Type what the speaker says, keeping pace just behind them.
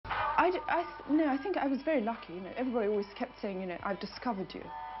No, I think I was very lucky, you know. Everybody always kept saying, you know, I've discovered you.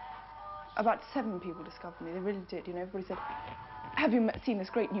 About 7 people discovered me, they really did, you know. Everybody said, have you seen this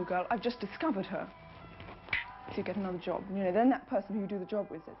great new girl? I've just discovered her. So you get another job, you know. Then that person who you do the job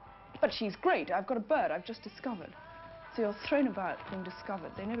with says, but she's great, I've got a bird, I've just discovered. So you're thrown about being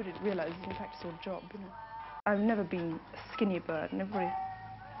discovered. They never did realise, in fact, it's your job, you know. I've never been a skinny bird, and everybody...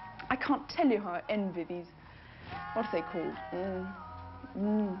 I can't tell you how I envy these, what are they called?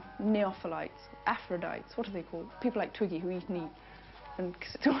 Neophilites, Aphrodites, what are they called? People like Twiggy who eat and eat. And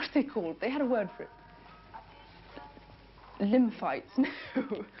what are they called? They had a word for it. Lymphites, no.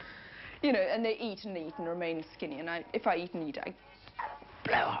 You know, and they eat and eat and remain skinny. And if I eat and eat, I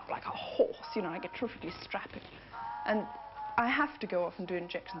blow up like a horse, you know, I get terrifically strapping. And I have to go off and do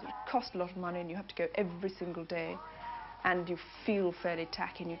injections, which cost a lot of money, and you have to go every single day. And you feel fairly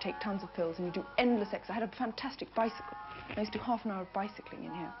tacky, and you take tons of pills, and you do endless exercise. I had a fantastic bicycle. I used to do half an hour of bicycling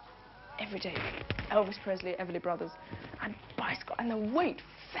in here every day. Elvis Presley, Everly Brothers, and bicycle, and the weight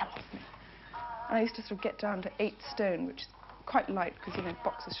fell off me. And I used to sort of get down to 8 stone, which is quite light, because, you know,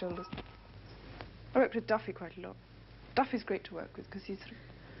 boxer shoulders. I worked with Duffy quite a lot. Duffy's great to work with, because he's sort of...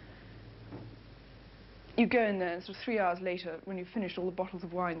 You go in there, and sort of 3 hours later, when you've finished all the bottles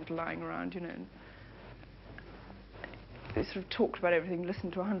of wine that are lying around, you know, and they sort of talked about everything,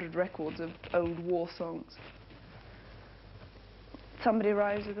 listened to 100 records of old war songs. Somebody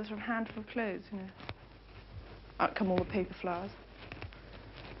arrives with a sort of handful of clothes, you know. Out come all the paper flowers.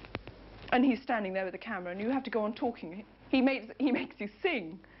 And he's standing there with the camera, and you have to go on talking. He makes you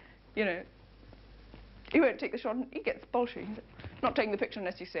sing, you know. He won't take the shot, and he gets bolshy. He's not taking the picture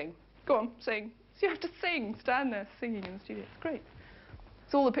unless you sing. Go on, sing. So you have to sing, stand there singing in the studio. It's great.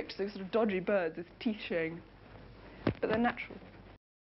 It's all the pictures of sort of dodgy birds with teeth showing. But they're natural.